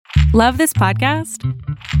Love this podcast?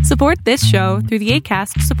 Support this show through the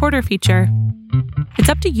Acast supporter feature. It's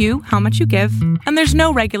up to you how much you give, and there's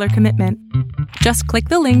no regular commitment. Just click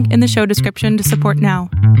the link in the show description to support now.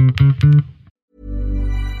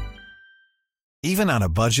 Even on a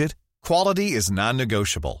budget, quality is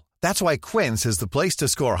non-negotiable. That's why Quince is the place to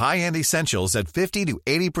score high-end essentials at 50 to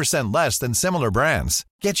 80% less than similar brands.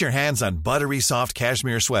 Get your hands on buttery soft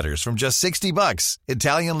cashmere sweaters from just $60,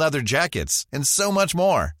 Italian leather jackets, and so much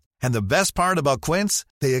more. And the best part about Quince,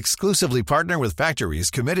 they exclusively partner with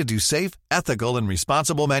factories committed to safe, ethical, and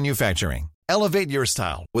responsible manufacturing. Elevate your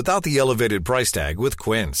style without the elevated price tag with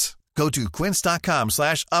Quince. Go to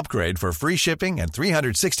quince.com/upgrade for free shipping and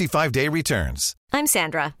 365-day returns. I'm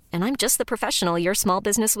Sandra, and I'm just the professional your small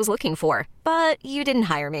business was looking for. But you didn't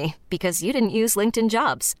hire me because you didn't use LinkedIn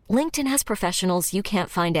Jobs. LinkedIn has professionals you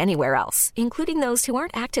can't find anywhere else, including those who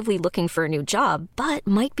aren't actively looking for a new job, but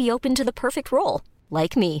might be open to the perfect role,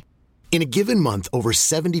 like me. In a given month, over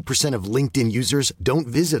 70% of LinkedIn users don't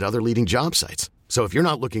visit other leading job sites. So if you're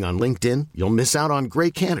not looking on LinkedIn, you'll miss out on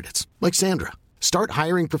great candidates like Sandra. Start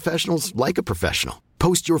hiring professionals like a professional.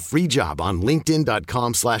 Post your free job on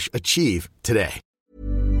linkedin.com/achieve today.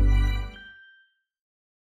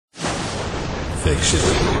 Fiction,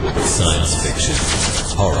 science fiction,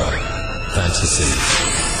 horror, fantasy,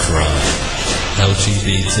 crime,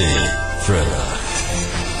 LGBT, thriller.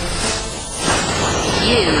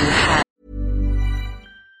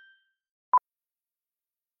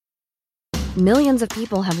 Millions of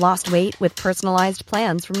people have lost weight with personalized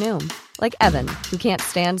plans from Noom. Like Evan, who can't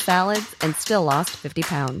stand salads and still lost 50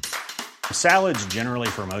 pounds. Salads generally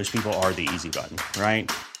for most people are the easy button,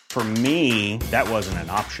 right? For me, that wasn't an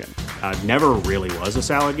option. I never really was a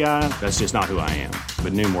salad guy. That's just not who I am.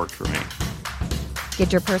 But Noom worked for me.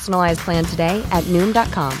 Get your personalized plan today at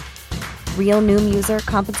Noom.com. Real Noom user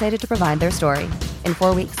compensated to provide their story. In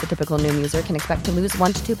 4 weeks, the typical Noom user can expect to lose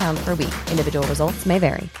 1 to 2 pounds per week. Individual results may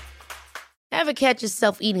vary. Ever catch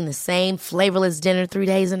yourself eating the same flavorless dinner 3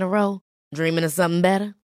 days in a row? Dreaming of something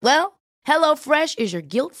better? Well, HelloFresh is your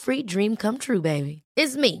guilt-free dream come true, baby.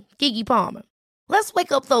 It's me, Keke Palmer. Let's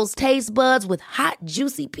wake up those taste buds with hot,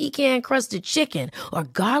 juicy pecan-crusted chicken or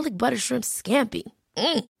garlic butter shrimp scampi.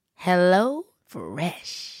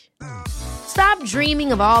 HelloFresh. Stop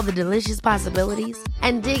dreaming of all the delicious possibilities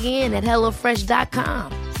and dig in at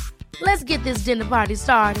HelloFresh.com. Let's get this dinner party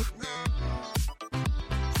started.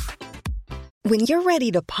 When you're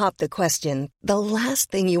ready to pop the question, the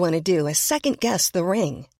last thing you want to do is second-guess the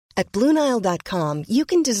ring. At BlueNile.com, you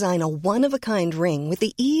can design a one-of-a-kind ring with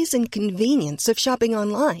the ease and convenience of shopping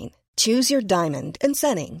online. Choose your diamond and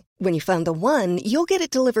setting. When you find the one, you'll get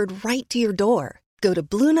it delivered right to your door. Go to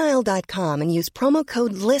BlueNile.com and use promo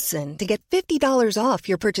code LISTEN to get $50 off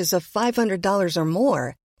your purchase of $500 or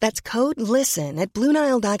more. That's code LISTEN at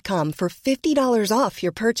BlueNile.com for $50 off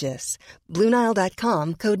your purchase.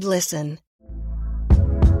 BlueNile.com, code LISTEN.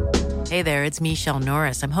 Hey there, it's Michelle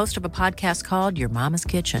Norris. I'm host of a podcast called Your Mama's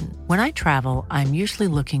Kitchen. When I travel, I'm usually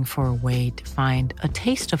looking for a way to find a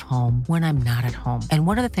taste of home when I'm not at home. And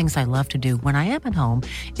one of the things I love to do when I am at home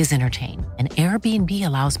is entertain. And Airbnb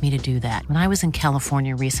allows me to do that. When I was in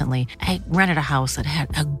California recently, I rented a house that had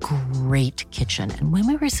a great kitchen. And when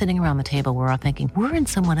we were sitting around the table, we're all thinking, we're in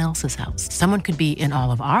someone else's house. Someone could be in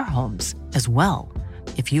all of our homes as well.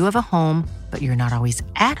 If you have a home, but you're not always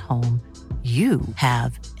at home, you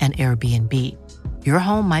have an Airbnb. Your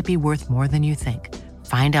home might be worth more than you think.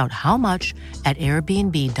 Find out how much at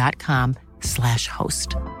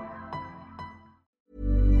airbnb.com/host.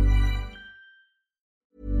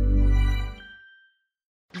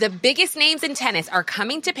 The biggest names in tennis are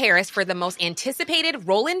coming to Paris for the most anticipated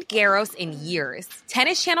Roland Garros in years.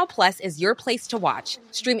 Tennis Channel Plus is your place to watch.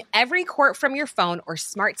 Stream every court from your phone or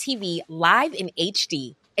smart TV live in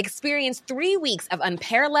HD. Experience 3 weeks of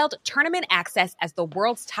unparalleled tournament access as the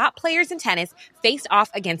world's top players in tennis face off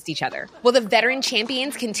against each other. Will the veteran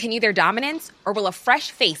champions continue their dominance, or will a fresh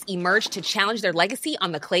face emerge to challenge their legacy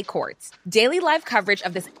on the clay courts? Daily live coverage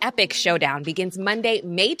of this epic showdown begins Monday,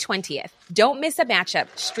 May 20th. Don't miss a matchup.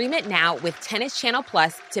 Stream it now with Tennis Channel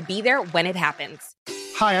Plus to be there when it happens.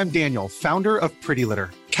 Hi, I'm Daniel, founder of Pretty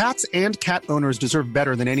Litter. Cats and cat owners deserve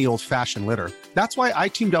better than any old-fashioned litter. That's why I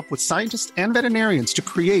teamed up with scientists and veterinarians to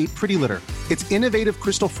create Pretty Litter. Its innovative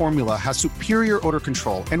crystal formula has superior odor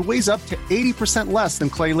control and weighs up to 80% less than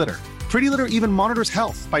clay litter. Pretty Litter even monitors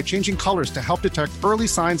health by changing colors to help detect early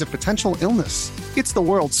signs of potential illness. It's the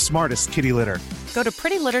world's smartest kitty litter. Go to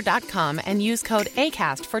prettylitter.com and use code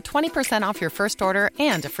ACAST for 20% off your first order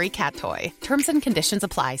and a free cat toy. Terms and conditions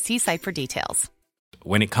apply. See site for details.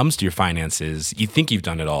 When it comes to your finances, you think you've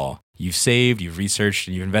done it all. You've saved, you've researched,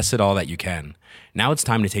 and you've invested all that you can. Now it's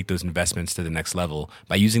time to take those investments to the next level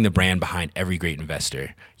by using the brand behind every great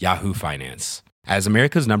investor, Yahoo Finance. As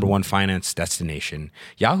America's #1 finance destination,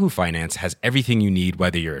 Yahoo Finance has everything you need,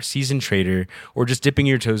 whether you're a seasoned trader or just dipping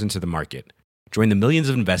your toes into the market. Join the millions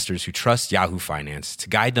of investors who trust Yahoo Finance to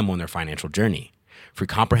guide them on their financial journey. For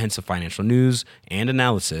comprehensive financial news and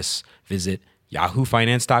analysis, visit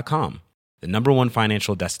yahoofinance.com, the #1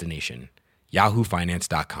 financial destination,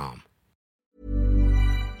 yahoofinance.com.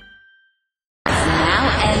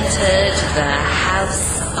 Now entered the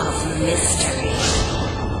House of Mystery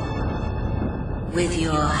with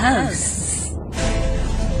your hosts,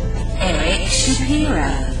 Eric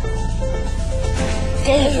Shapiro,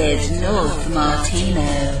 David North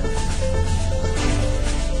Martino,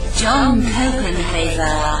 John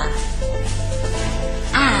Copenhaver,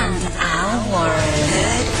 and Al Warren.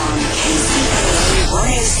 Heard on KCOO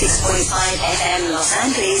 106.5 FM Los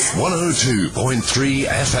Angeles, 102.3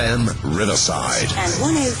 FM Riverside, and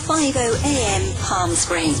 105.0 AM Palm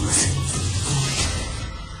Springs.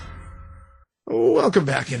 Welcome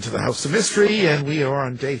back into the House of Mystery, and we are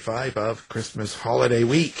on day 5 of Christmas holiday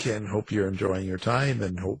week, and hope you're enjoying your time,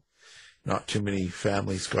 and hope not too many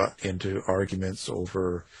families got into arguments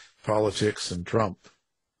over politics and Trump.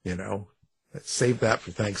 You know, let's save that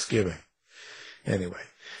for Thanksgiving. Anyway,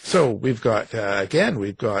 so we've got,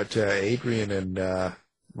 Adrian and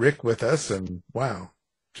Rick with us, and wow,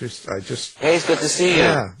 Hey, it's good to see you.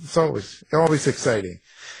 Yeah, it's always exciting.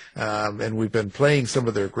 And we've been playing some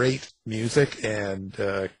of their great music and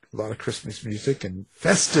a lot of Christmas music and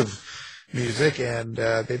festive music, and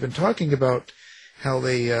they've been talking about how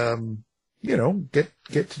they,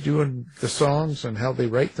 get to doing the songs and how they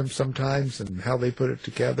write them sometimes and how they put it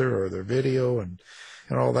together, or their video and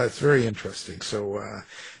all that's very interesting. So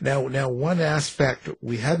now one aspect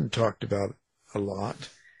we hadn't talked about a lot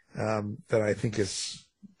that I think is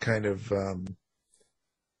kind of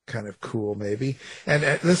cool, maybe. And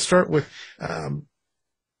let's start with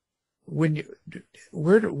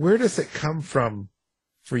where does it come from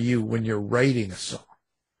for you when you're writing a song?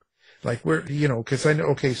 Like because I know.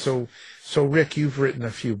 Okay, so Rick, you've written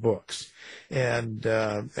a few books, and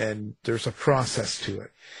there's a process to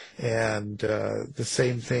it, and the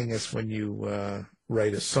same thing as when you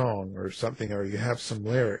write a song or something, or you have some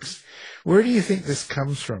lyrics. Where do you think this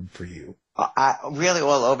comes from for you? Really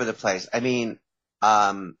all over the place. I mean,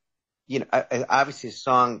 obviously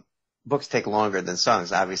books take longer than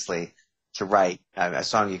songs, obviously, to write. A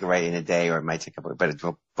song you can write in a day, or it might take but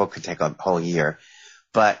a book could take a whole year.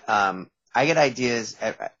 But I get ideas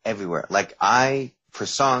everywhere. Like for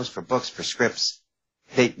songs, for books, for scripts,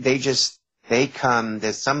 they come.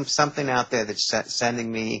 There's something out there that's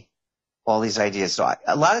sending me all these ideas. So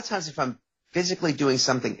a lot of times, if I'm physically doing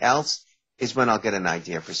something else, is when I'll get an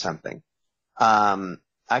idea for something.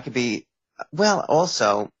 I could be,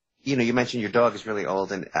 also, you mentioned your dog is really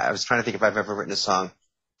old, and I was trying to think if I've ever written a song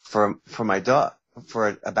for my dog,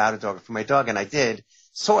 about a dog for my dog, and I did,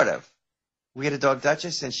 sort of. We had a dog,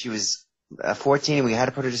 Duchess, and she was 14, and we had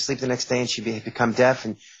to put her to sleep the next day, and she had become deaf,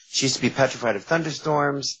 and she used to be petrified of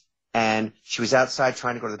thunderstorms, and she was outside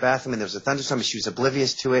trying to go to the bathroom, and there was a thunderstorm, and she was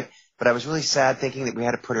oblivious to it, but I was really sad thinking that we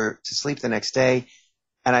had to put her to sleep the next day.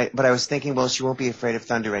 But I was thinking, well, she won't be afraid of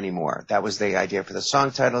thunder anymore. That was the idea for the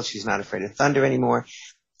song title. She's not afraid of thunder anymore.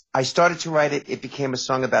 I started to write it. It became a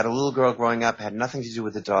song about a little girl growing up. It had nothing to do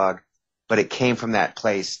with the dog, but it came from that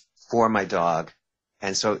place for my dog.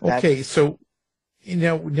 And so okay, so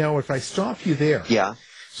now if I stop you there, yeah.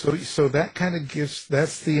 So that kind of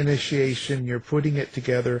that's the initiation. You're putting it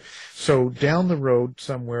together. So down the road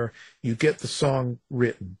somewhere, you get the song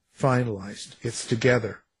written, finalized. It's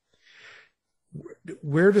together.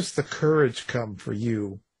 Where does the courage come for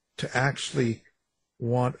you to actually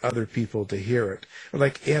want other people to hear it?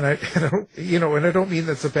 And I don't mean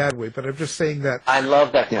that's a bad way, but I'm just saying that. I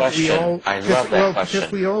love that question. Because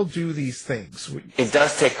we all do these things. It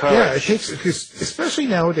does take courage. Yeah, it takes, especially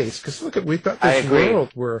nowadays, because look, we've got this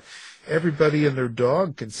world where everybody and their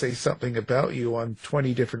dog can say something about you on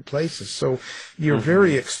 20 different places. So you're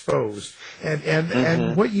very exposed.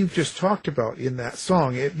 And what you've just talked about in that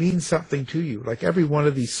song, it means something to you. Like every one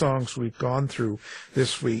of these songs we've gone through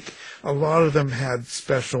this week, a lot of them had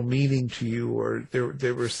special meaning to you, or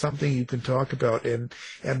there was something you can talk about. And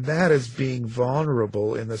that is being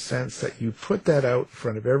vulnerable in the sense that you put that out in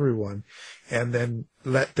front of everyone and then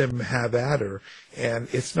let them have at her. And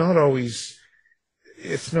it's not always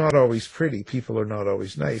pretty. People are not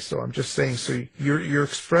always nice. So I'm just saying, so you're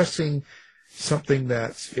expressing something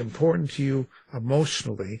that's important to you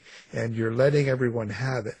emotionally, and you're letting everyone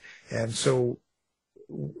have it. And so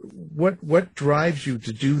what drives you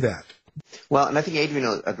to do that? Well, and I think Adrian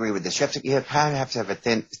will agree with this. You have to have a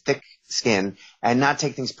thick skin and not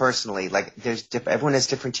take things personally. Like everyone has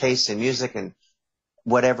different tastes in music and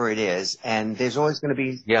whatever it is, and there's always going to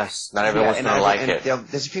be not everyone's going to like it.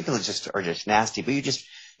 There's people that are just nasty, but you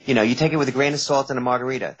take it with a grain of salt and a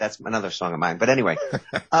margarita. That's another song of mine. But anyway,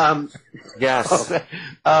 yes.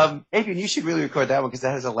 Adrian, you should really record that one because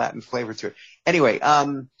that has a Latin flavor to it. Anyway,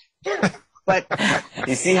 but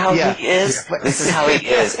you see how he is? This is how he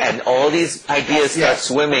is, and all these ideas start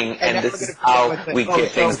swimming, and this is how we get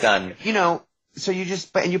things done. So you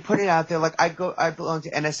and you put it out there. Like I belong to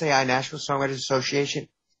NSAI, National Songwriters Association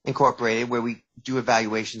Incorporated, where we do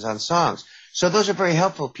evaluations on songs. So those are very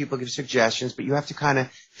helpful. People give suggestions, but you have to kind of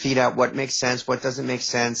feed out what makes sense, what doesn't make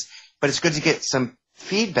sense. But it's good to get some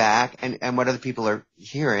feedback and what other people are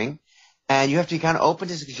hearing. And you have to be kind of open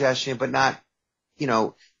to suggestion, but not,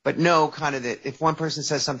 but know kind of that if one person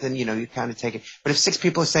says something, you kind of take it. But if 6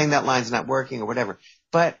 people are saying that line's not working or whatever,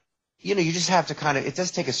 but, you just have to kind of, it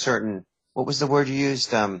does take a certain, what was the word you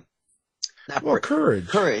used? Courage.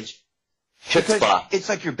 Courage. Because it's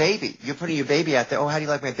like your baby. You're putting your baby out there. Oh, how do you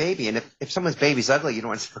like my baby? And if someone's baby's ugly, you don't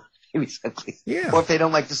want someone's baby's ugly. Yeah. Or if they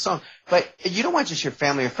don't like the song. But you don't want just your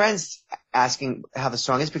family or friends asking how the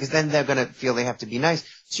song is, because then they're going to feel they have to be nice.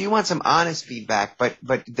 So you want some honest feedback, but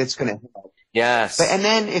that's going to help. Yes. And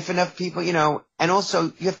then if enough people, and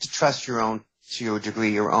also you have to trust to your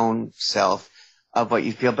degree, your own self of what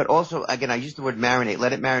you feel. But also, again, I use the word marinate.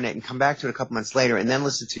 Let it marinate and come back to it a couple months later and then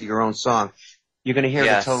listen to your own song. You're going to hear it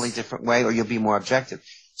a totally different way, or you'll be more objective.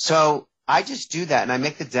 So I just do that, and I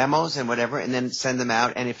make the demos and whatever, and then send them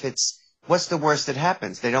out. And what's the worst that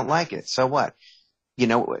happens? They don't like it. So what?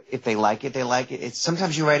 If they like it, they like it.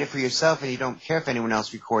 Sometimes you write it for yourself, and you don't care if anyone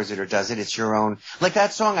else records it or does it. It's your own. Like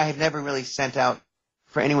that song, I have never really sent out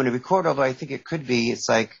for anyone to record, although I think it could be. It's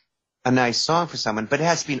like a nice song for someone, but it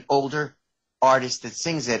has to be an older artist that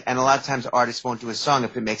sings it, and a lot of times artists won't do a song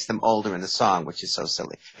if it makes them older in the song, which is so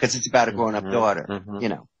silly because it's about a grown-up daughter.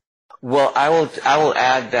 Well, I will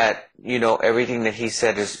add that everything that he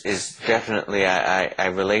said is definitely I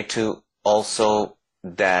relate to. Also,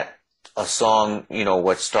 that a song,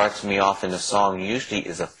 what starts me off in a song usually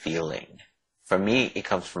is a feeling. For me, it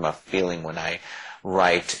comes from a feeling when I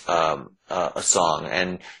write a song.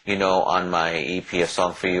 And, on my EP, A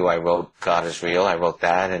Song for You, I wrote God Is Real. I wrote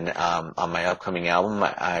that. And on my upcoming album,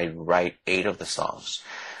 I write 8 of the songs.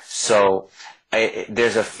 So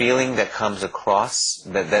there's a feeling that comes across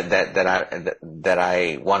that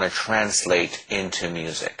I want to translate into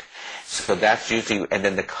music. So that's usually, and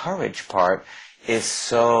then the courage part is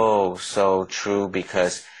so true,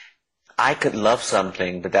 because I could love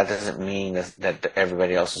something, but that doesn't mean that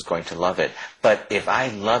everybody else is going to love it. But if I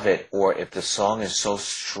love it, or if the song is so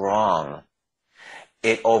strong,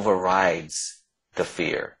 it overrides the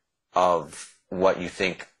fear of what you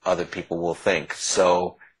think other people will think.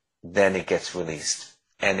 So then it gets released,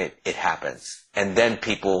 and it happens. And then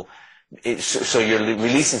so you're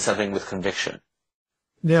releasing something with conviction.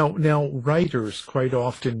 Now writers quite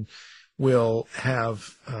often will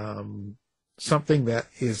have something that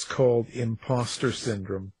is called imposter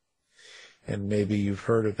syndrome. And maybe you've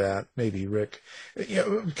heard of that, maybe Rick.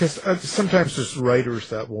 Because sometimes there's writers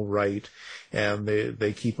that will write and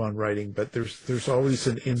they keep on writing, but there's always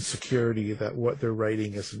an insecurity that what they're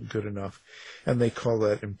writing isn't good enough. And they call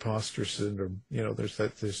that imposter syndrome. There's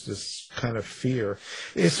this kind of fear.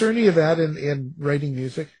 Is there any of that in writing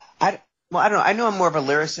music? Well, I don't know. I know I'm more of a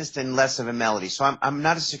lyricist and less of a melody. So I'm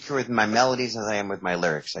not as secure with my melodies as I am with my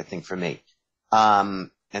lyrics, I think, for me. And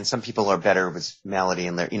some people are better with melody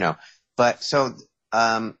and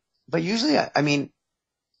but usually, I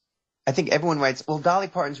think everyone writes, well, Dolly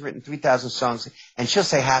Parton's written 3,000 songs, and she'll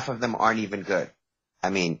say half of them aren't even good.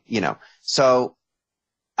 So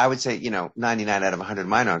I would say, 99 out of 100 of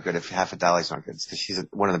mine aren't good if half of Dolly's aren't good, because she's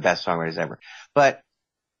one of the best songwriters ever. But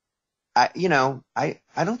I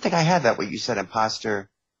don't think I had that, what you said, imposter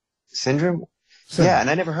syndrome. Yeah, and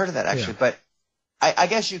I never heard of that, actually. Yeah. But I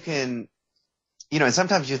guess you can, and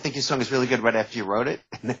sometimes you think your song is really good right after you wrote it,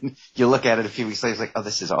 and then you look at it a few weeks later, it's like, oh,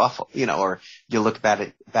 this is awful, or you look back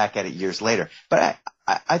at it years later. But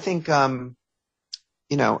I think, I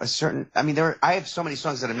have so many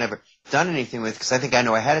songs that I've never done anything with, because I think I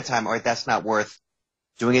know ahead of time, all right, that's not worth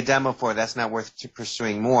doing a demo for, that's not worth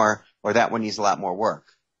pursuing more, or that one needs a lot more work.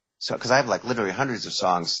 So, because I have literally hundreds of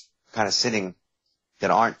songs kind of sitting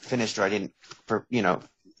that aren't finished, or I didn't,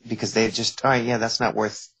 because they just, all right, yeah, that's not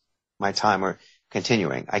worth my time or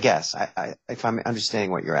continuing, I guess. If I'm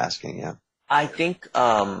understanding what you're asking, yeah. I think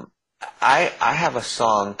I have a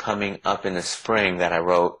song coming up in the spring that I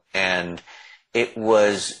wrote, and it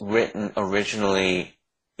was written originally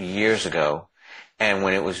years ago, and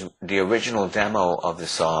when it was the original demo of the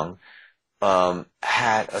song,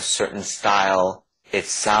 had a certain style. It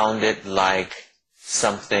sounded like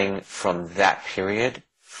something from that period,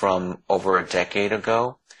 from over a decade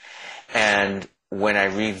ago. And when I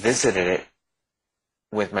revisited it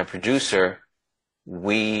with my producer,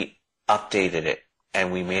 we updated it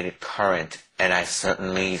and we made it current. And I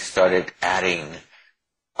suddenly started adding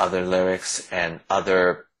other lyrics and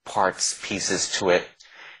other parts, pieces to it.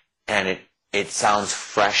 And it sounds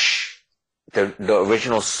fresh. The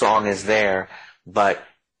original song is there, but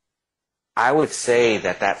I would say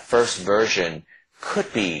that first version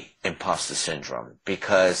could be Imposter Syndrome,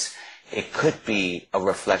 because it could be a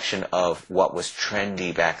reflection of what was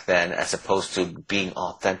trendy back then as opposed to being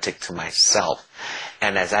authentic to myself.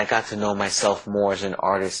 And as I got to know myself more as an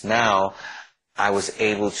artist now, I was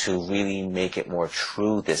able to really make it more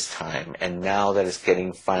true this time. And now that it's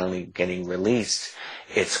finally getting released,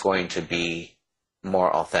 it's going to be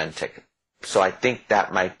more authentic. So I think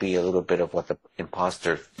that might be a little bit of what the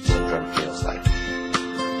Imposter Syndrome feels like.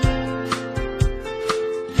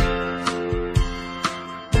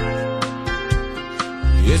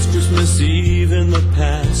 It's Christmas Eve in the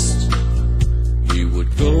past. He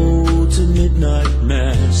would go to midnight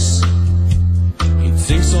mass. He'd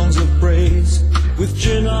sing songs of praise with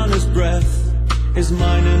gin on his breath, his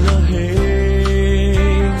mind in a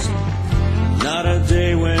haze. Not a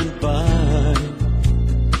day went by.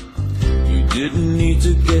 He didn't need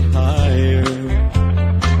to get higher.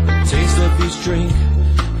 The taste of his drink,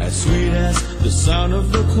 as sweet as the sound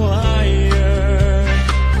of the choir.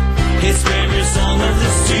 His favorite song of the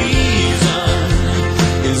season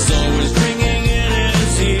is always ringing in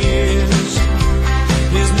his ears.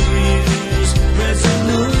 His New Year's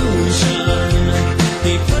resolution,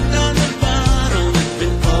 he put down the bottle, it's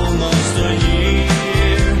been almost a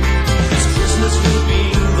year. This Christmas will be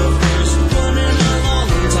the first one in a long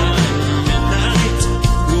time. Midnight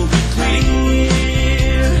will be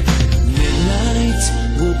clear. Midnight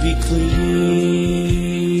will be clear.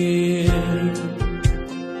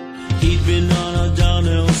 He'd been on a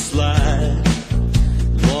downhill slide,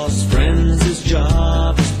 lost friends, his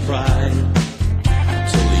job, his pride,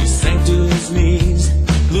 till he sank to his knees,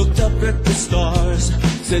 looked up at the stars,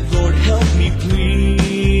 said, Lord, help me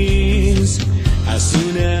please. As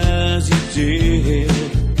soon as he did,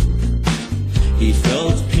 he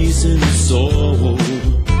felt peace in his soul.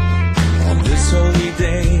 On this holy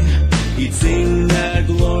day, he'd sing that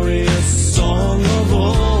glorious song of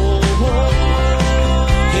old.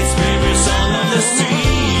 His favorite song of the season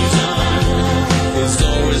is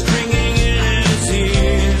always ringing in his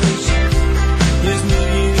ears. His New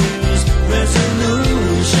Year's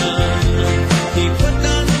resolution, he put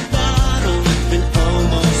down the bottle, it's been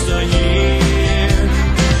almost a year.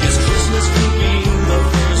 His Christmas will be the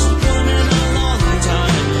first one in a long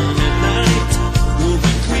time. Midnight will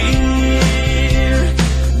be clear.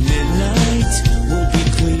 Midnight will be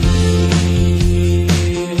clear.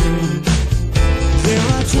 There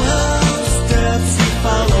are 12 steps he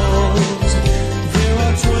follows. There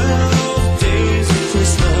are 12 days of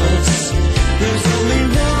Christmas. There's only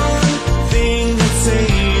one thing that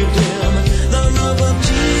saved him, the love of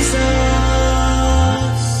Jesus.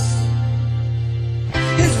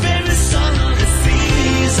 His favorite song of the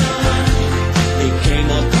season, it came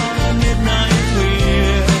upon a midnight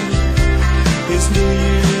clear. His New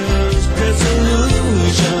Year's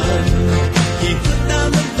resolution, he put down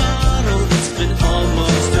the bottle, it's been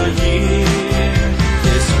almost a year.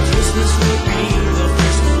 This Christmas will be the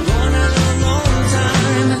first one in a long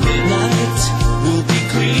time. Midnight will be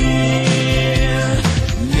clear.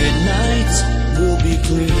 Midnight will be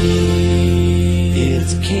clear. It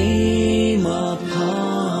came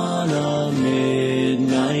upon a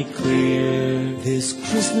midnight clear. This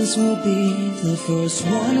Christmas will be the first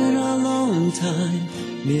one in a long time.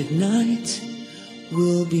 Midnight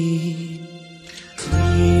will be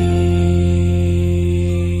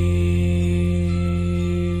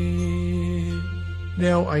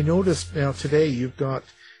Now, I noticed today you've got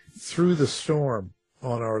Through the Storm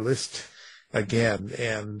on our list again,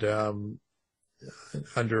 and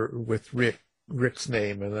with Rick's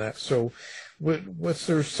name and that. So, was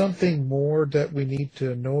there something more that we need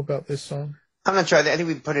to know about this song? I'm not sure. I think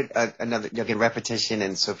we put it again, repetition,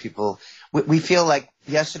 and so people, we feel like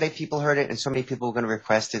yesterday people heard it, and so many people were going to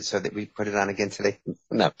request it, so that we put it on again today.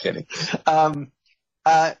 Not kidding.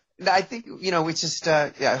 I think, it's just,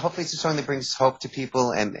 hopefully it's a song that brings hope to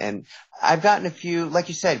people, and I've gotten a few, like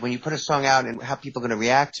you said, when you put a song out and how people are going to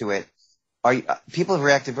react to it, people have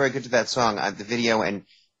reacted very good to that song, the video, and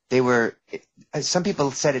some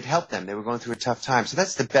people said it helped them. They were going through a tough time. So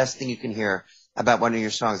that's the best thing you can hear about one of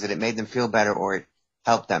your songs, that it made them feel better or it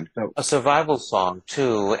helped them. So a survival song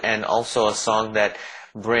too, and also a song that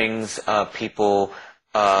brings people,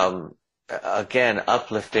 again,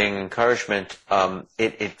 uplifting encouragement.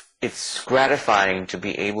 It's gratifying to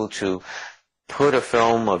be able to put a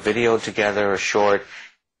film, a video together, a short,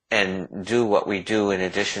 and do what we do in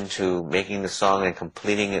addition to making the song and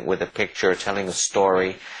completing it with a picture, telling a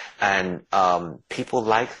story. And people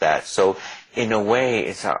like that. So in a way,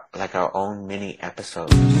 it's like our own mini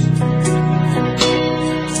episodes.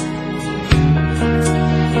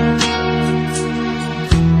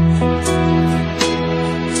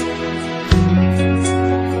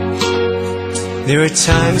 There are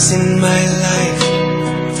times in my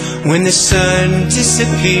life when the sun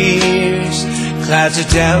disappears, clouds of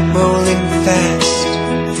doubt rolling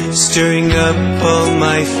fast, stirring up all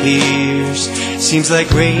my fears. Seems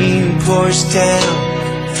like rain pours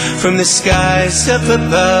down from the skies up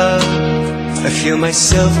above. I feel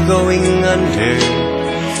myself going under.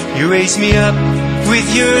 You raise me up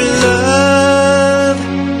with your love.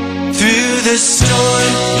 Through the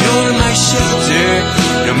storm, you're my shelter.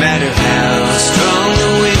 No matter how strong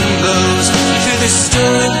the wind blows, through the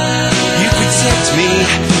storm, you protect me.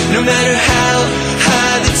 No matter how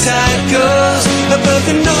high the tide goes, above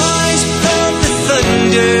the noise of the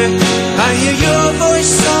thunder, I hear your voice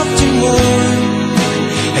soft and warm,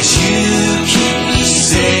 as you keep me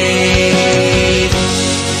safe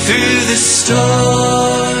through the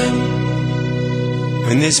storm.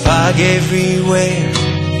 When there's fog everywhere,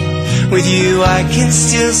 with you I can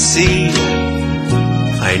still see.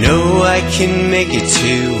 I know I can make it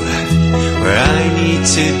to where I need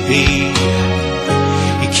to be.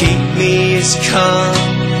 You keep me as calm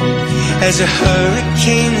as a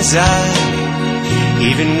hurricane's eye,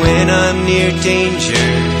 even when I'm near danger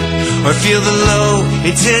or feel the low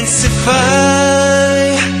intensify.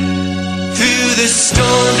 Through the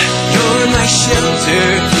storm, you're my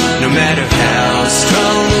shelter. No matter how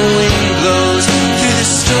strong the wind blows, through the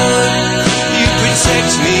storm, you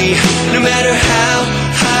protect me. No matter how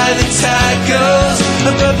high the tide goes,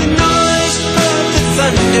 above the noise of the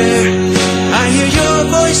thunder, I hear your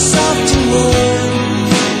voice soft and warm,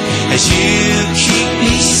 as you keep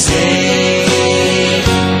me safe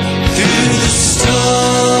through the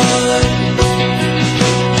storm.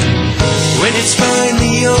 When it's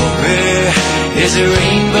finally over, there's a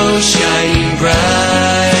rainbow shining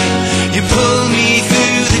bright. You pull me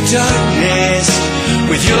through the darkness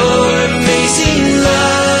with your amazing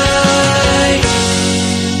light.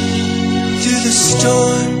 Through the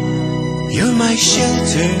storm, you're my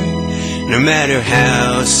shelter. No matter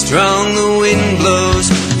how strong the wind blows,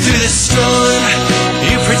 through the storm,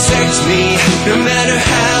 you protect me. No matter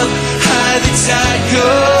how high the tide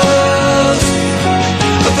goes,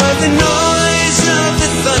 above the noise of the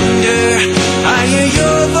thunder, I hear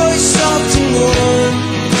your voice soft and warm,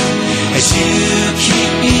 as you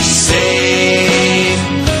keep me safe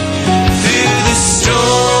through the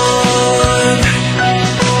storm.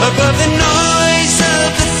 Above the noise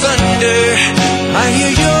of the thunder, I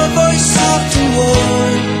hear your voice soft and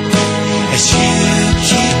warm, as you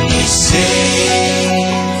keep me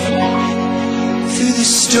safe through the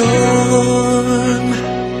storm.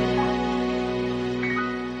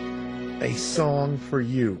 A song for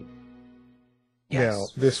you. Yes. Now,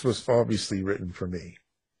 this was obviously written for me.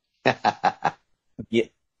 Yeah,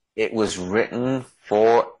 it was written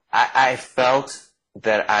for, I felt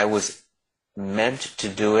that I was meant to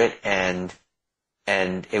do it, and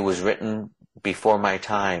it was written before my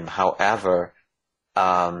time. However,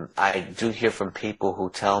 I do hear from people who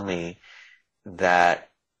tell me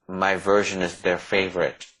that my version is their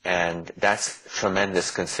favorite, and that's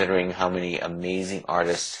tremendous considering how many amazing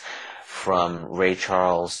artists, from Ray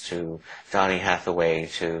Charles to Donny Hathaway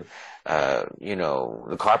to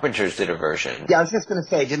the Carpenters did a version. Yeah, I was just going to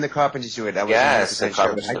say, didn't the Carpenters do it? Yes, the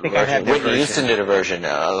Carpenters did a version. Whitney Houston did a version.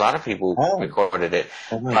 A lot of people recorded it.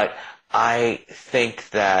 But I think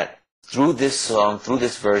that through this song, through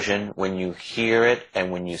this version, when you hear it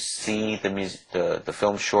and when you see the music, the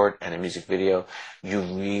film short and the music video, you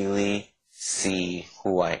really see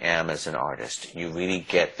who I am as an artist. You really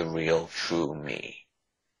get the real, true me.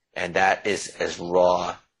 And that is as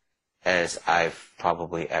raw as I've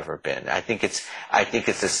probably ever been. I think it's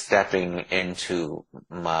a stepping into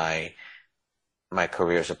my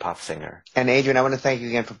career as a pop singer. And Adrian, I want to thank you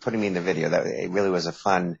again for putting me in the video. It really was a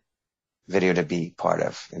fun video to be part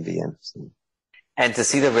of and be in. So. And to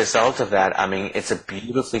see the result of that, I mean, it's a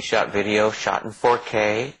beautifully shot video, shot in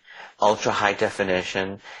 4K, ultra high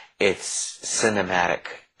definition. It's cinematic.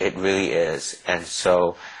 It really is. And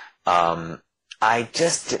so I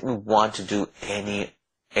just didn't want to do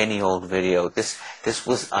any old video. This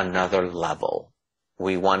was another level.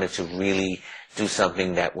 We wanted to really do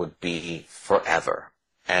something that would be forever.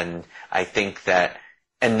 And I think that,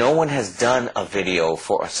 and no one has done a video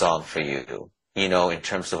for a song for you, you know, in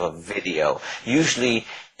terms of a video. Usually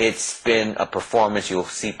it's been a performance. You'll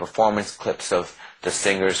see performance clips of the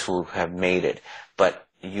singers who have made it, but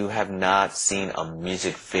you have not seen a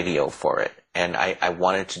music video for it. And I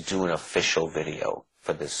wanted to do an official video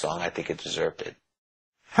for this song. I think it deserved it.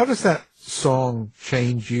 How does that song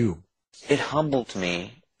change you? It humbled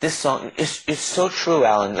me. This song is so true,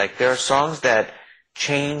 Alan. Like, there are songs that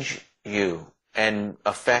change you and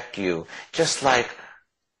affect you, just like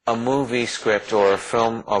a movie script or a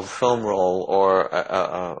film role or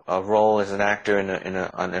a role as an actor in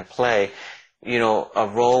a play. You know, a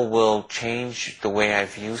role will change the way I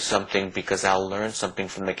view something because I'll learn something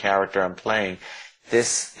from the character I'm playing.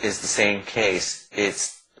 This is the same case.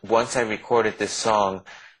 It's once I recorded this song,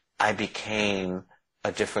 I became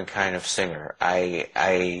a different kind of singer.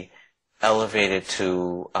 I elevated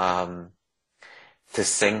to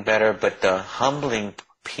sing better, but the humbling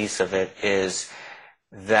piece of it is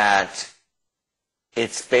that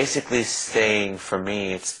it's basically saying, for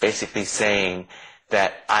me, it's basically saying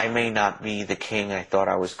that I may not be the king I thought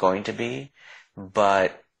I was going to be,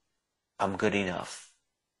 but I'm good enough.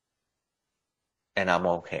 And I'm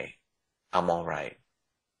okay. I'm all right.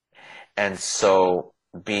 And so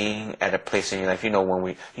being at a place in your life,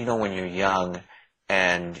 when you're young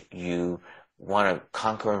and you want to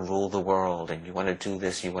conquer and rule the world and you want to do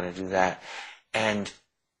this, you want to do that, and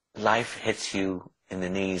life hits you in the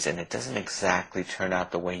knees and it doesn't exactly turn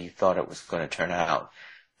out the way you thought it was going to turn out.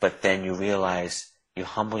 But then you realize, you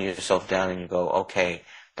humble yourself down and you go, okay,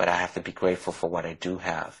 but I have to be grateful for what I do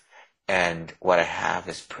have. And what I have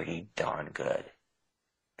is pretty darn good.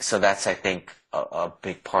 So that's, I think, a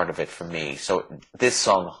big part of it for me. So this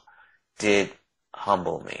song did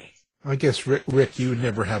humble me. I guess, Rick, you would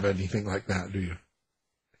never have anything like that, do you?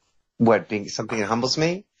 What, being something that humbles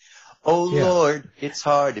me? Oh, yeah. Lord, it's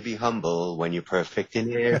hard to be humble when you're perfect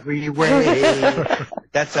in every way.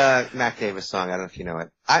 That's a Mac Davis song. I don't know if you know it.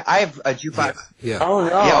 I have a jukebox. Yeah. Oh, no.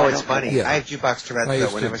 Yeah, oh, it's funny. Yeah. I have jukebox Tourette's,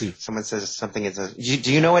 so whenever someone says something,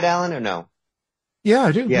 do you know it, Alan, or no? Yeah,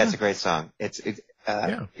 I do. Yeah, it's a great song. It's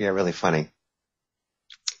really funny.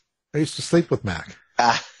 I used to sleep with Mac.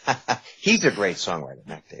 He's a great songwriter,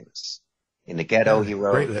 Mac Davis. In the Ghetto, he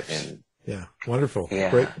wrote. Great lips. Yeah, wonderful. Yeah.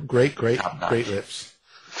 Great lips.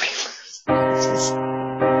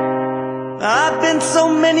 I've been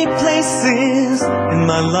so many places in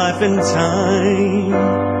my life and time.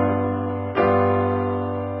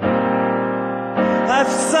 I've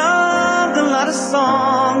sung a lot of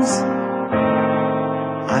songs.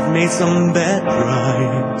 I've made some bad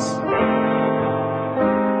rhymes.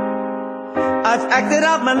 I've acted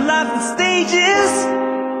out my life on stages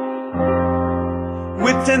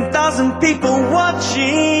with 10,000 people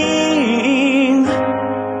watching.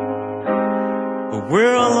 But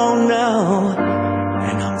we're alone now,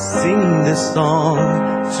 and I'm singing this song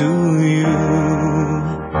to you.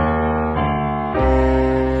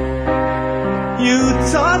 You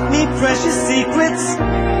taught me precious secrets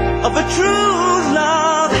of a true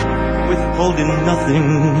love, withholding nothing.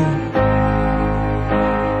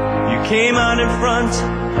 You came out in front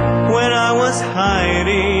when I was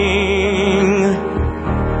hiding.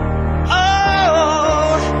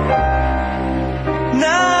 Oh,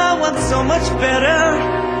 now I'm so much better.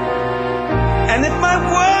 And if my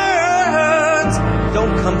words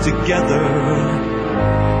don't come together,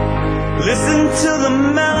 listen to the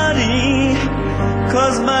melody,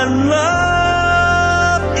 'cause my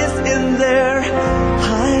love is in there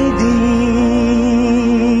hiding.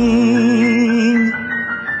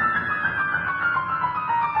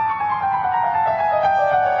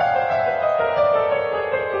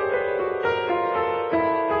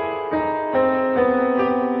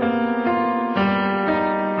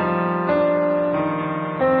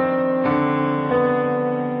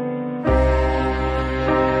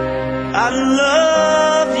 I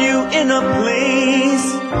love you in a place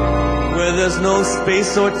where there's no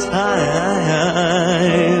space or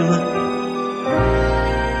time.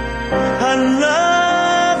 I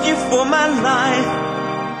love you for my life.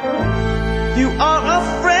 You are a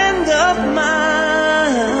friend of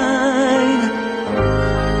mine.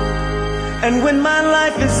 And when my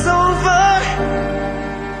life is over,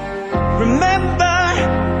 remember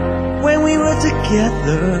when we were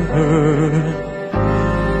together.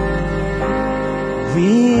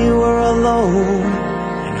 We were alone,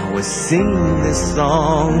 and I was singing this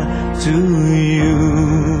song to you.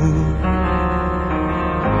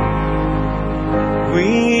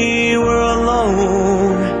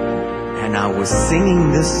 was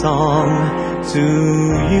singing this song to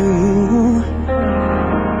you.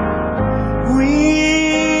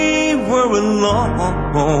 We were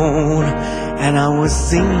alone, and I was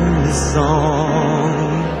singing this song.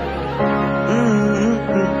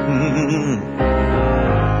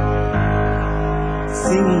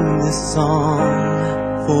 Singing this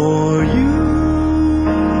song for you.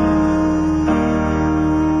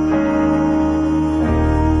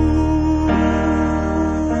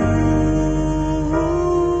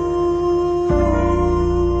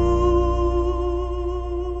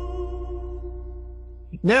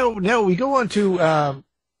 Now we go on to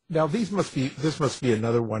now this must be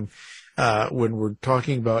another one when we're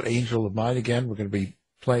talking about Angel of Mine again. We're going to be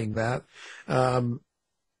playing that. How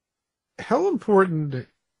important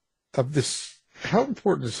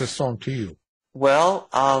is this song to you? Well,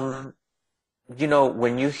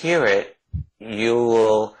 when you hear it, you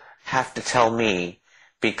will have to tell me,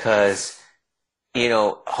 because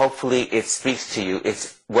hopefully it speaks to you.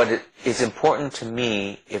 It's what is important to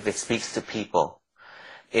me. If it speaks to people,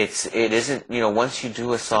 it isn't, once you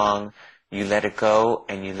do a song, you let it go,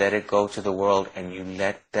 and you let it go to the world, and you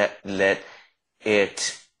let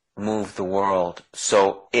it move the world.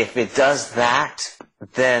 So if it does that,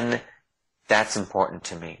 then that's important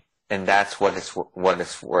to me, and that's what it's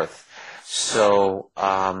worth. So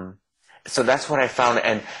that's what I found,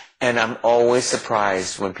 and I'm always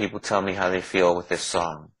surprised when people tell me how they feel with this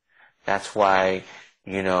song. That's why,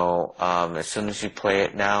 as soon as you play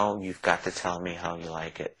it now, you've got to tell me how you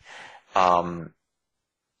like it. Or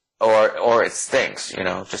it stinks,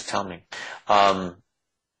 just tell me.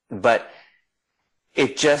 But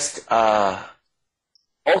it just,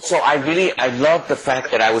 also, I love the fact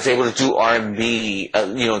that I was able to do R&B,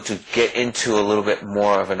 to get into a little bit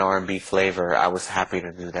more of an R&B flavor. I was happy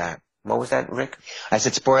to do that. What was that, Rick? I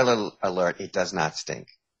said, spoiler alert, it does not stink.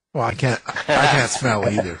 Well, I can't smell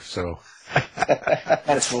either, so.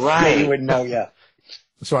 That's right. You wouldn't know, yeah.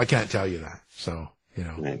 So I can't tell you that. So,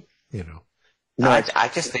 No, I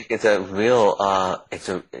just think it's a real, I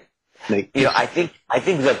think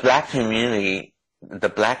the black community,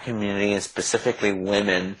 and specifically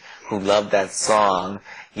women who love that song,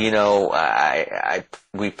 we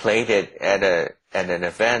played it at an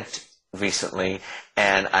event recently,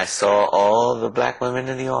 and I saw all the black women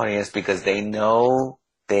in the audience, because they know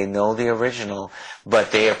the original,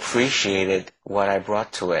 but they appreciated what I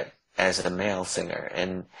brought to it as a male singer.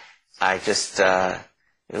 And I just, it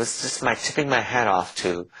was just tipping my hat off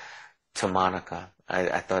to Monica.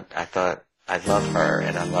 I thought I love her,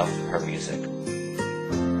 and I love her music.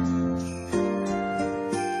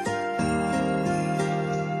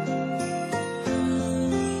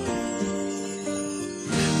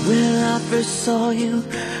 When I first saw you,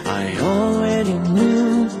 I already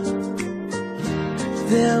knew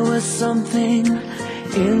there was something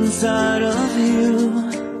inside of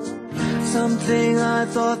you, something I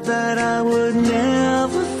thought that I would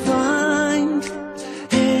never find.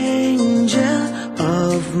 Angel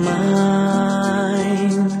of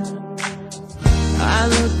mine, I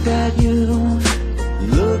looked at you,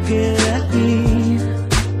 looking at me.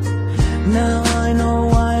 Now I know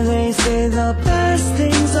why they say the best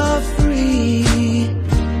things are free.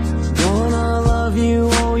 Gonna love you,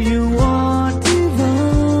 oh you are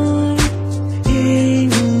divine.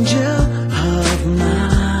 Angel of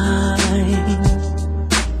mine,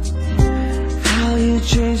 how you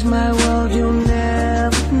changed my world, you'll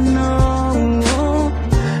never know.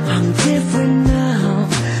 I'm different now,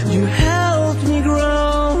 you helped me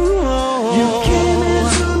grow. You came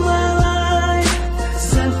into my life,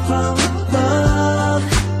 sent from above.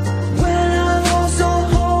 When I lost all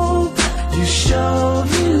hope, you showed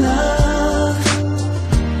me love.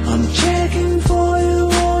 I'm checking for you,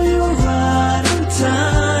 oh you're right on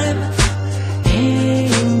time.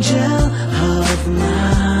 Angel of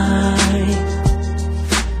mine,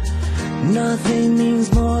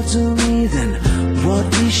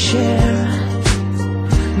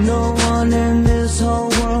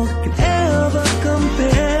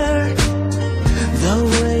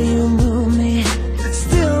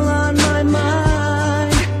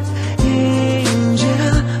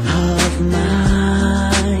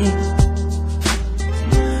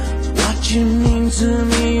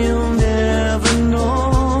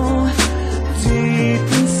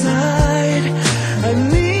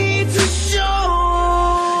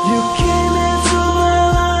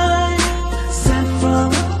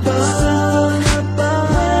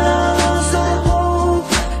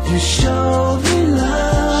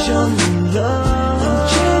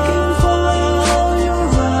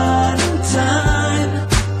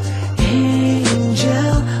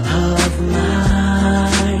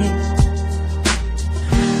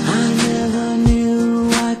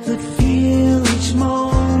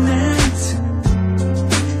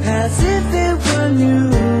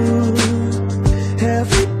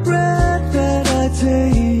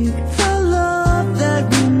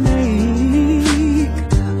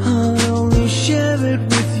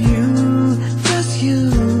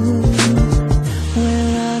 you.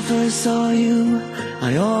 When I first saw you,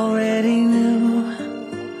 I already knew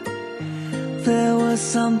there was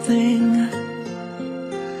something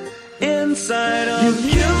inside of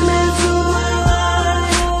you. Meant to my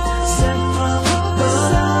life, sent from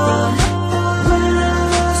above. When I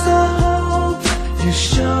lost all hope, you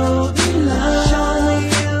showed me love.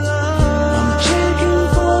 I'm checking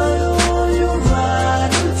for you, you're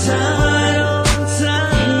right on time.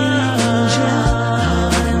 Angel,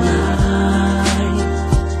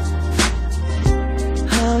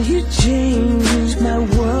 how you changed my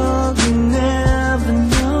world, you never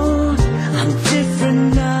know. I'm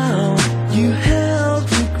different now, you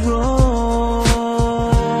helped me grow.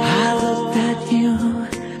 I looked at you,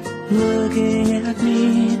 looking at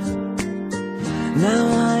me. Now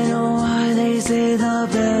I know why they say the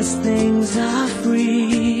best things are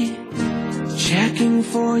free. Checking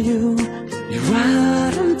for you, you're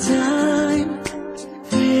right on time.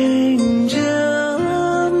 Angel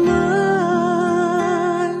of mine.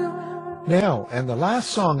 Now, and the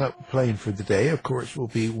last song up playing for the day, of course, will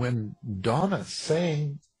be when Donna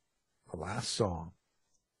sang the last song.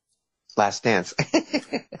 Last Dance.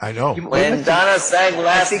 I know. When Donna sang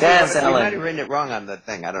Last Dance, we Alan. might have written it wrong on the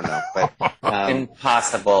thing. I don't know, but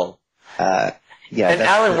Impossible. yeah. And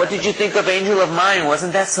Alan, what did you think of Angel of Mine?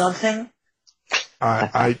 Wasn't that something?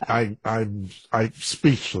 I'm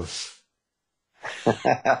speechless.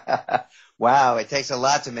 Wow, it takes a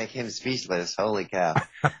lot to make him speechless. Holy cow.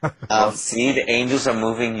 Well, see, the angels are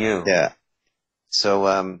moving you. Yeah.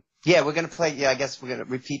 So, yeah, we're going to play, I guess we're going to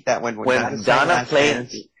repeat that when Donna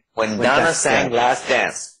sang Last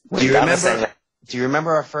Dance. Do you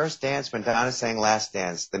remember our first dance when Donna sang Last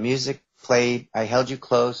Dance? The music played, I held you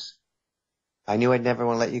close. I knew I'd never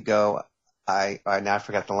want to let you go. Now I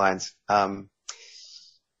forgot the lines.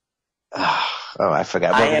 I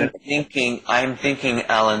forgot. I'm thinking,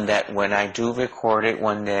 Alan, that when I do record it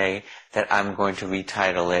one day, that I'm going to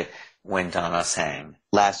retitle it When Donna Sang.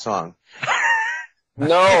 Last song.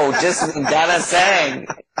 No, just when Donna sang.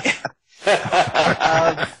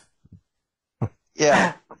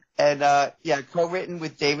 Yeah. And, co-written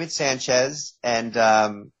with David Sanchez and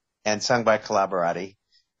sung by Collaborati.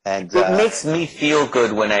 And it makes me feel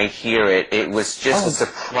good when I hear it. It was just a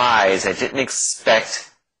surprise. I didn't expect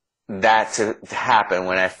that to happen.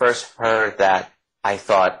 When I first heard that, I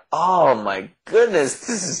thought, oh my goodness,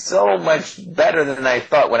 this is so much better than I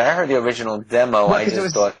thought. When I heard the original demo, I thought, it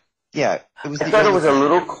was a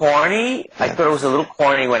little corny. Yeah. I thought it was a little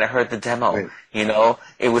corny when I heard the demo. Right. You know,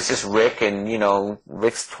 it was just Rick and,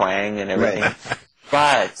 Rick's twang and everything. Right.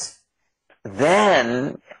 But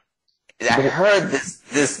then I heard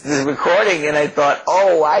this recording and I thought,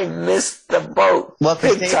 oh, I missed the boat. Well,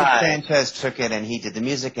 because David Sanchez took it and he did the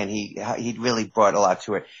music and he really brought a lot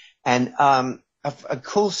to it. And a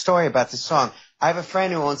cool story about the song. I have a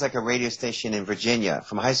friend who owns like a radio station in Virginia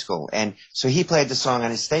from high school, and so he played the song on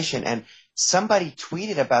his station. And somebody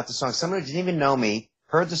tweeted about the song. Someone who didn't even know me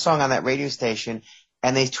heard the song on that radio station,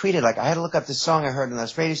 and they tweeted like, "I had to look up this song I heard on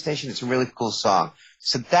this radio station. It's a really cool song."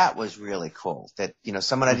 So that was really cool. That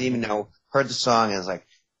someone I didn't even know heard the song and was like,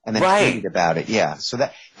 and then tweeted about it. Yeah. So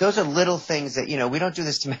those are little things that we don't do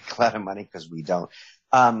this to make a lot of money because we don't.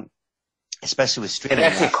 Especially with streaming. It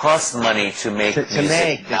actually costs money to make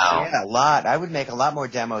music now. Yeah, a lot. I would make a lot more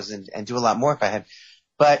demos and do a lot more if I had.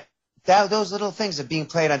 But those little things of being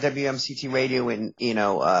played on WMCT radio in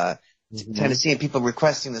Tennessee, and people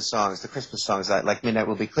requesting the songs, the Christmas songs, like Midnight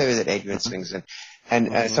Will Be Clear that Adrian sings,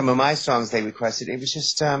 and some of my songs they requested. It was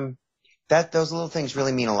just those little things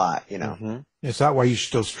really mean a lot, Is that why you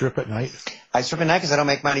still strip at night? I strip at night because I don't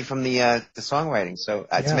make money from the songwriting. So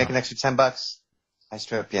to make an extra $10, I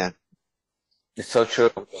strip. Yeah. It's so true,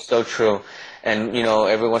 so true. And,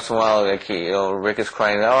 every once in a while, like, Rick is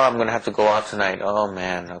crying, oh, I'm going to have to go out tonight. Oh,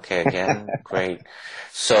 man, okay, again, great.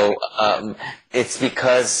 So, it's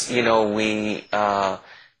because, if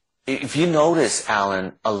you notice,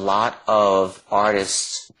 Alan, a lot of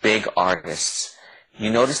artists, big artists, you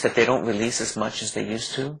notice that they don't release as much as they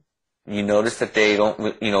used to. You notice that they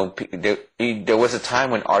don't, there was a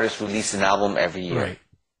time when artists released an album every year. Right.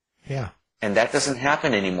 Yeah. And that doesn't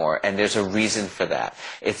happen anymore, and there's a reason for that.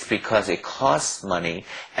 It's because it costs money,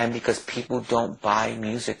 and because people don't buy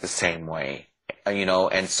music the same way,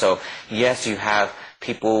 and so, yes, you have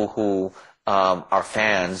people who are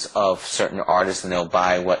fans of certain artists, and they'll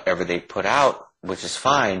buy whatever they put out, which is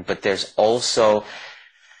fine, but there's also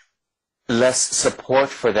less support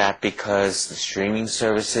for that because the streaming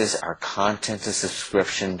services, our content is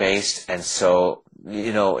subscription-based, and so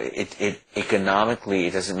it economically,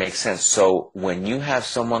 it doesn't make sense. So when you have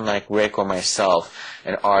someone like Rick or myself,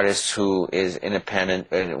 an artist who is independent,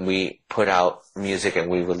 and we put out music and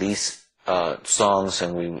we release songs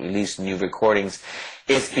and we release new recordings,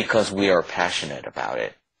 it's because we are passionate about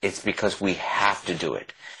it. It's because we have to do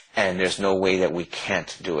it. And there's no way that we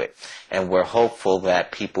can't do it. And we're hopeful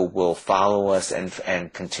that people will follow us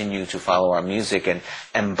and continue to follow our music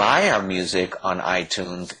and buy our music on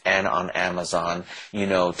iTunes and on Amazon,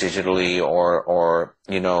 digitally or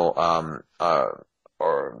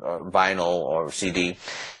vinyl or CD.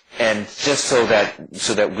 And just so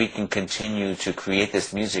that we can continue to create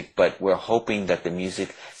this music, but we're hoping that the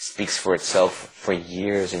music speaks for itself for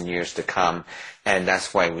years and years to come. And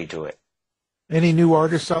that's why we do it. Any new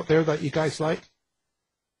artists out there that you guys like?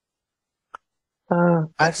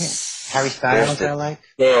 Harry Styles, I like.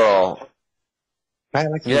 Girl. I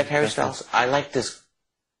like You like Harry Styles? I like this.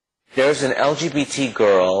 There's an LGBT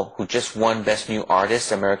girl who just won Best New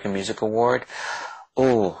Artist, American Music Award.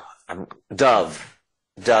 Oh, Dove.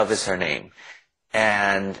 Dove is her name.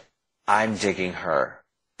 And I'm digging her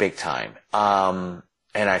big time. And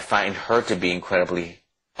I find her to be incredibly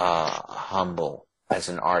humble as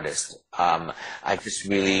an artist. I just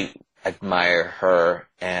really admire her,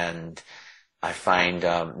 and I find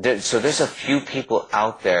there's a few people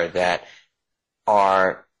out there that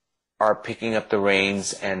are picking up the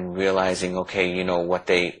reins and realizing, okay, what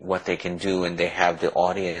they can do, and they have the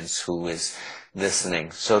audience who is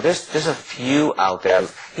listening. So there's a few out there.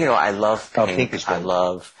 I love Pink. I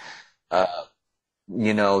love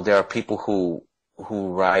there are people who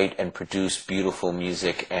write and produce beautiful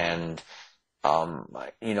music, and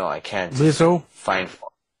I can't Lizzo. find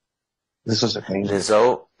Lizzo's a thing.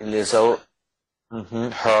 Lizzo,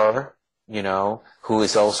 her, who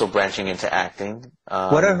is also branching into acting.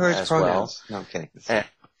 What are her as pronouns? well. No, I'm kidding.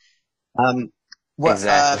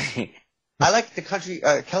 Exactly. I like the country,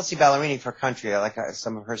 Kelsey Ballerini for country. I like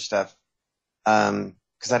some of her stuff.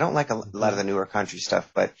 Because I don't like a lot of the newer country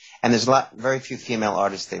stuff, and there's very few female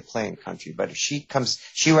artists that play in country, but if she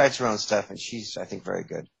writes her own stuff, and she's, I think, very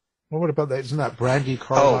good. Well, what about that? Isn't that Brandy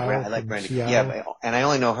Carlisle? I like Brandy. Seattle? Yeah, and I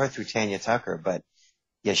only know her through Tanya Tucker, but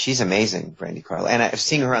yeah, she's amazing, Brandy Carlisle. And I've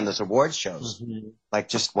seen her on those awards shows. Mm-hmm. Like,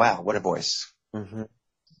 just wow, what a voice. Mm-hmm.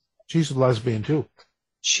 She's a lesbian too.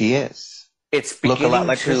 She is. It's beginning look a lot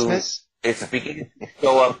like Christmas. It's beginning to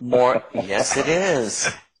show up more. Yes, it is.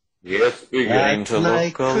 Yes, beginning to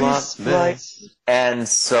look a lot like. And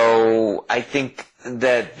so I think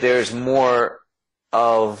that there's more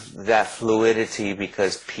of that fluidity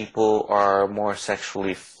because people are more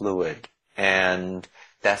sexually fluid, and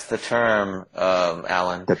that's the term,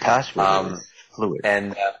 Alan. The password is fluid.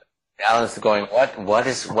 And Alan's going, what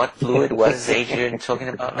fluid? What is Adrian talking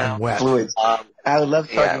about now? Fluid. I love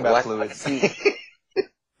talking about fluids.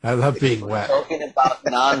 I love being wet. Talking about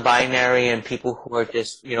non-binary and people who are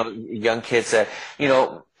just, young kids that,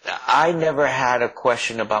 I never had a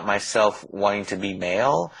question about myself wanting to be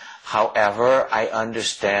male. However, I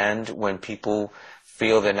understand when people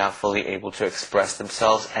feel they're not fully able to express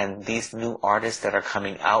themselves, and these new artists that are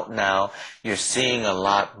coming out now, you're seeing a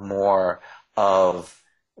lot more of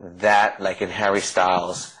that, like in Harry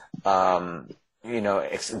Styles,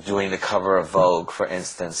 doing the cover of Vogue, for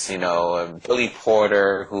instance, Billy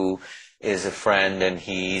Porter, who is a friend, and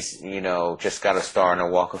he's, just got a star on a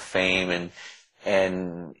Walk of Fame, and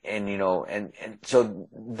so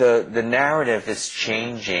the narrative is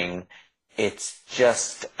changing. It's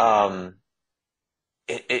just,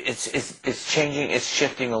 it's changing, it's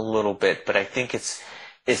shifting a little bit, but I think it's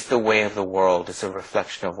the way of the world. It's a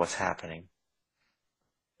reflection of what's happening.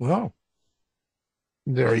 Well,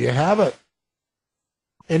 there you have it.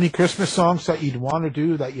 Any Christmas songs that you'd want to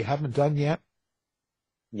do that you haven't done yet?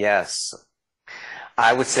 Yes.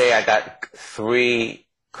 I would say I got 3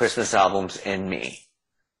 Christmas albums in me,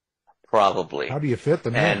 probably. How do you fit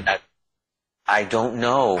them in? And I don't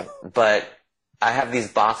know, but I have these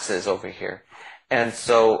boxes over here. And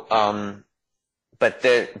so, but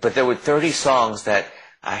there were 30 songs that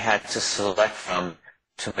I had to select from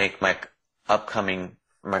to make my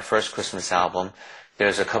first Christmas album.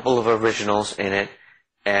 There's a couple of originals in it,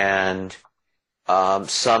 and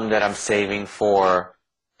some that I'm saving for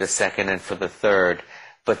the second and for the third.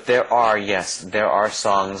 But there are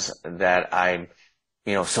songs that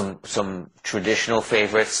some traditional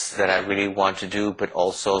favorites that I really want to do, but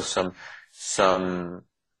also some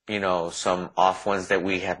off ones that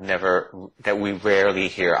we rarely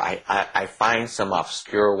hear. I find some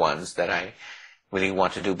obscure ones that I really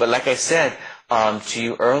want to do. But like I said to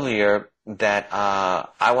you earlier, that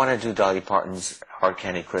I want to do Dolly Parton's Hard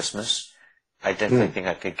Candy Christmas, I definitely think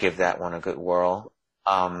I could give that one a good whirl.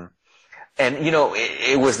 And, you know,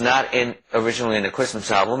 it was not originally in the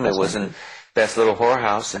Christmas album. It was in Best Little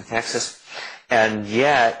Whorehouse in Texas. And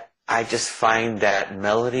yet, I just find that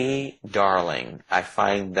melody darling. I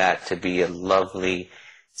find that to be a lovely...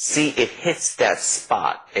 See, it hits that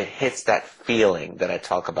spot. It hits that feeling that I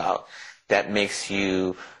talk about that makes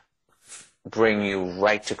you... bring you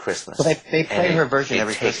right to Christmas. Well, they play her version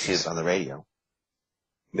every Christmas on the radio.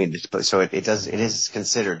 I mean, so it is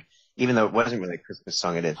considered, even though it wasn't really a Christmas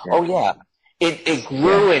song, it is. Yeah. Oh, yeah. It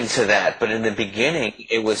grew into that, but in the beginning,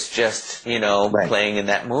 it was just, you know, playing in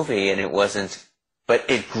that movie, and it wasn't, but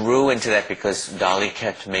it grew into that because Dolly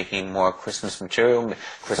kept making more Christmas material,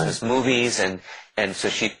 Christmas movies, and so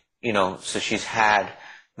she, you know, so she's had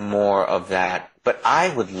more of that. But I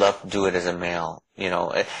would love to do it as a male, you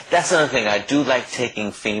know. That's another thing. I do like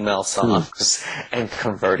taking female songs and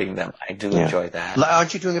converting them. I do enjoy that.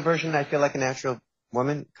 Aren't you doing a version, I Feel Like a Natural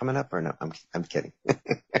Woman, coming up, or no? I'm kidding.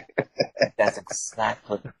 That's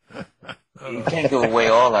exactly. You can't give away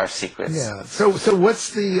all our secrets. Yeah. So what's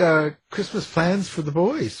the Christmas plans for the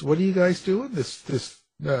boys? What are you guys doing this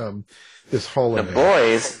holiday? The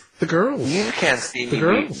boys. The girls. You can't see me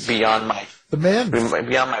beyond my. The men.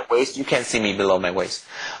 Beyond my waist. You can't see me below my waist.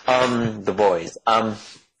 The boys.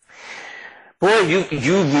 Boy, you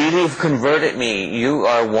really have converted me. You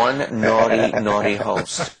are one naughty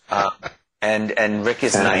host. And Rick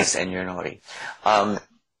is nice and you're naughty. I'm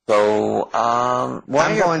going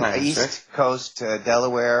East Coast to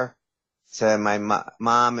Delaware to my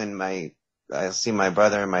mom and I'll see my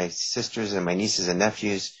brother and my sisters and my nieces and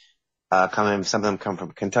nephews coming. Some of them come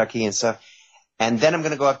from Kentucky and stuff. And then I'm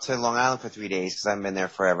going to go up to Long Island for 3 days because I haven't been there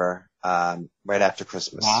forever, right after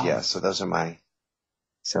Christmas. Wow. Yeah, so those are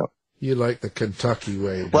You like the Kentucky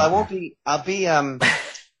way. Well, I'll be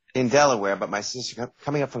in Delaware, but my sister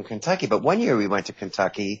coming up from Kentucky. But one year we went to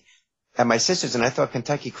Kentucky and my sisters, and I thought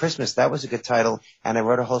Kentucky Christmas, that was a good title, and I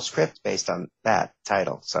wrote a whole script based on that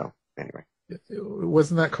title. So, anyway.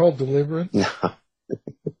 Wasn't that called Deliverance? No.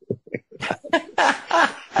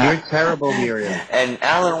 You're terrible, Muriel. And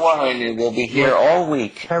Alan Warren will be here all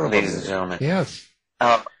week, ladies and gentlemen. Yes.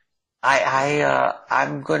 I'm planning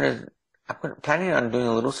on doing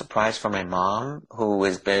a little surprise for my mom, who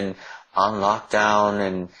has been on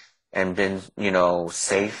lockdown and been, you know,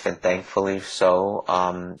 safe, and thankfully so.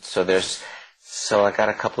 So I got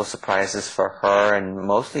a couple of surprises for her, and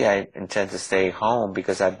mostly I intend to stay home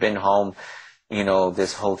because I've been home, you know,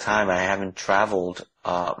 this whole time. I haven't traveled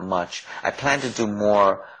much. I plan to do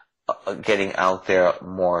more getting out there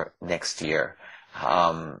more next year.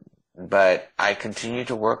 But I continue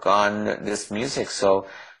to work on this music, so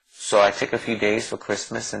I take a few days for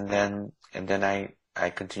Christmas, and then I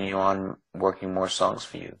continue on working more songs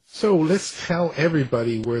for you. So let's tell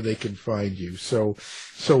everybody where they can find you. So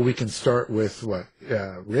we can start with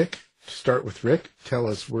Rick? Start with Rick. Tell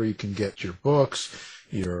us where you can get your books,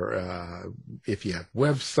 your if you have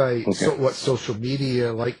website, what social media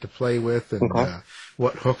you like to play with, and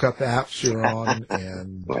what hookup apps you're on.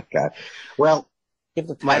 And oh my God. Well,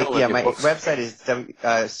 my website is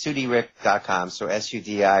sudirik.com, so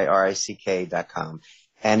SUDIRICK.com.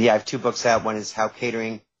 And yeah, I have 2 books out. One is How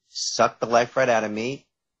Catering Sucked the Life Right Out of Me,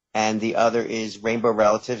 and the other is Rainbow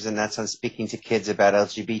Relatives, and that's on speaking to kids about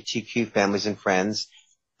LGBTQ families and friends.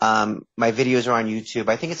 My videos are on YouTube.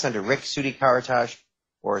 I think it's under Rick Sudi Karataj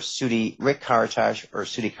or Sudi Rick Karataj or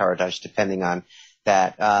Sudi Karataj, depending on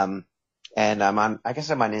that. And I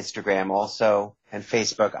guess I'm on Instagram also and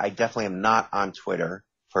Facebook. I definitely am not on Twitter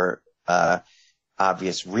for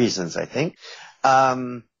obvious reasons, I think.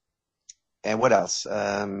 And what else?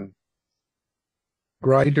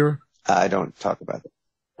 Grindr? I don't talk about it.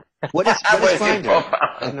 What is Grindr?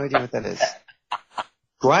 I have no idea what that is.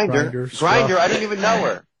 Grindr. I don't even know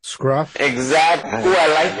her. Scruff. Exactly. Ooh,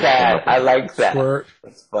 I like that. Squirt.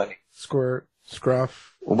 That's funny. Squirt.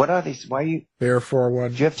 Scruff. What are these? Why are you? Bear 4-1.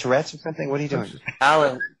 Do you have Tourette's or something? What are you doing?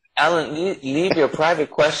 Alan, leave your private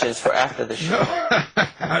questions for after the show.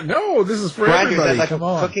 No, this is for Grindr, everybody. Is that Come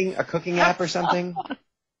like on. a cooking app or something?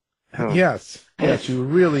 Oh. Yes, you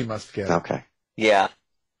really must get it. Okay. Yeah,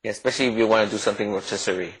 especially if you want to do something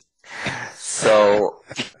rotisserie. So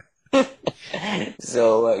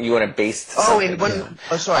you want to baste something.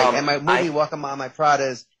 And my movie Walk on My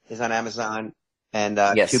Pradas is on Amazon and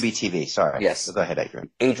Tubi TV. Sorry. Yes. So go ahead, Adrian.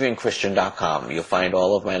 AdrianChristian.com. You'll find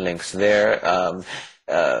all of my links there. On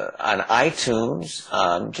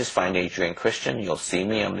iTunes, just find Adrian Christian. You'll see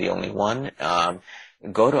me. I'm the only one.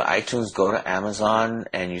 Go to iTunes, go to Amazon,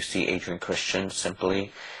 and you see Adrian Christian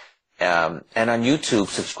simply. and on YouTube,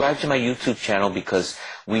 subscribe to my YouTube channel because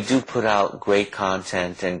we do put out great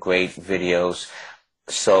content and great videos.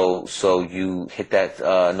 So you hit that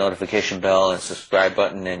notification bell and subscribe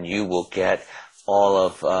button, and you will get all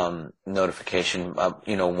of notification of,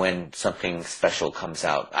 when something special comes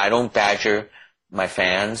out. I don't badger my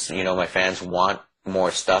fans. My fans want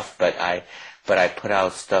more stuff, but I put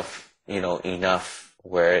out stuff, enough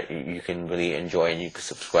where you can really enjoy and you can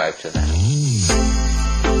subscribe to that.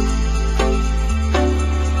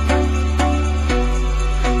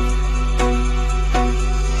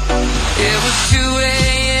 It was 2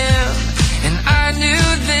 a.m. and I knew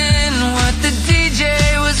then what the DJ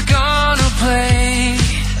was gonna play.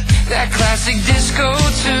 That classic disco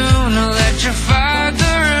tune electrified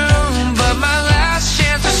the room, but my last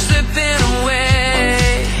chance was slipping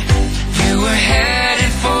away. You were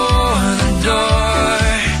headed for the door.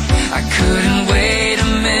 I couldn't wait a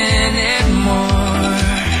minute more.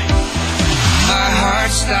 My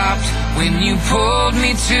heart stopped when you pulled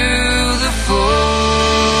me to the floor.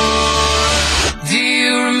 Do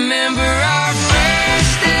you remember our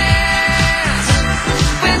first dance?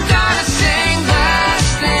 When Donna sang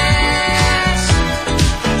Last Dance.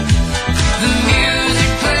 The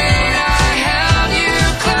music played, I held you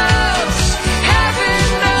close. Heaven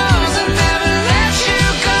knows I never let you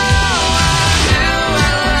go. I knew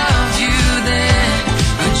I loved you then,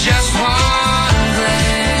 with just one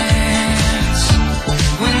glance.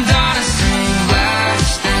 When Donna sang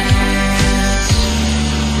Last Dance.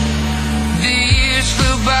 The years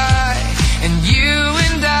flew by, and you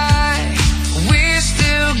and I, we're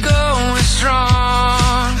still going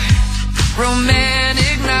strong.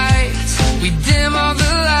 Romantic nights, we dim all the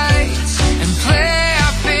lights and play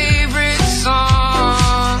our favorite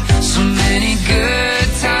song. So many good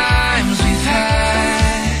times we've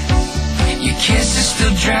had. Your kisses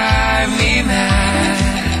still drive me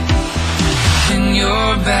mad. When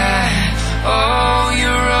you're bad, oh, you're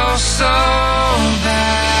oh so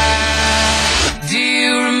bad. Do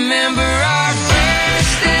you remember our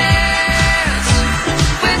first dance?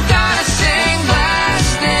 When Donna sang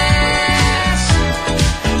Last Dance.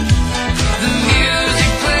 The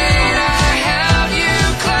music played, I held you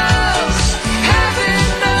close. Heaven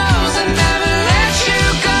knows I never let you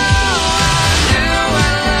go. I knew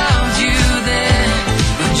I loved you then,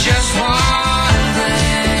 with just one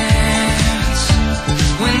glance.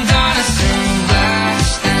 When Donna sang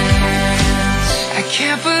Last Dance. I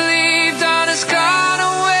can't believe Donna's gone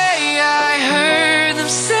away. I heard them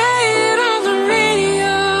say it on the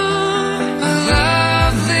radio. But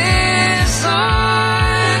love lives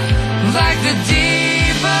on, like the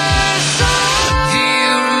diva song. Do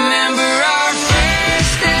you remember our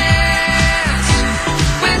first dance?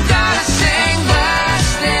 When Donna sang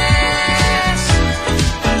Last Dance.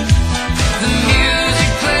 The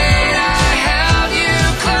music played, I held you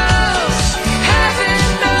close. Heaven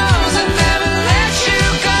knows I never let you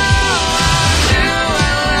go. I knew I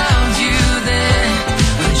loved you then,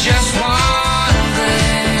 with just one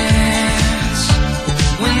glance.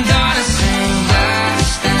 When Donna sang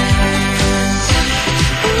Last Dance.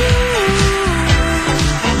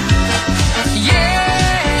 Yeah.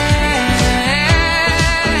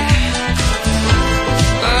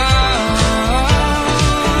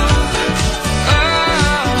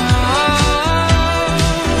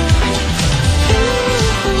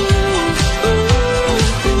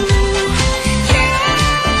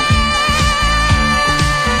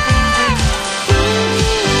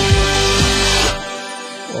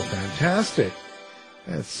 Well, fantastic.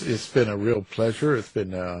 It's been a real pleasure. It's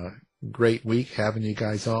been a great week having you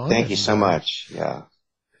guys on. Thank you so much. Yeah.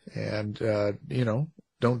 And,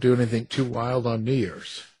 don't do anything too wild on New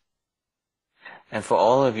Year's. And for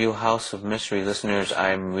all of you House of Mystery listeners,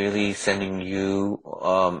 I'm really sending you,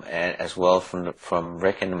 and as well from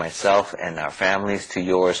Rick and myself and our families to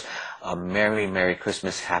yours, a Merry, Merry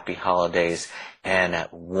Christmas, Happy Holidays, and a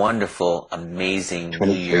wonderful, amazing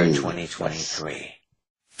New Year 2023.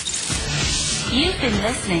 You've been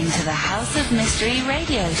listening to the House of Mystery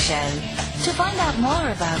radio show. To find out more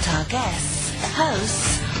about our guests,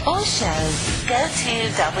 hosts, or shows, go to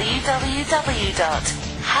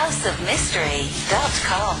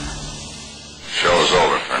www.houseofmystery.com. Show's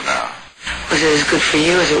over for now. Was it as good for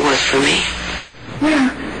you as it was for me? Well,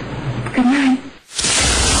 good night.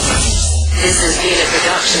 This has been a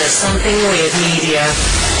production of Something Weird Media.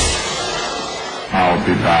 I'll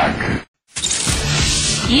be back.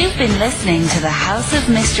 You've been listening to the House of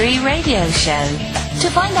Mystery radio show. To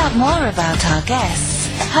find out more about our guests,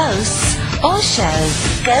 hosts, or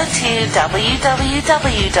shows, go to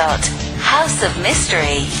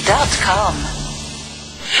www.houseofmystery.com.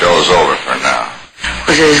 Show's over for now.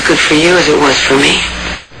 Was it as good for you as it was for me?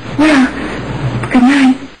 Well, good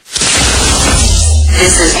night.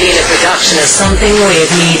 This has been a production of Something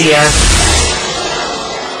Weird Media.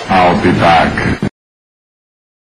 I'll be back.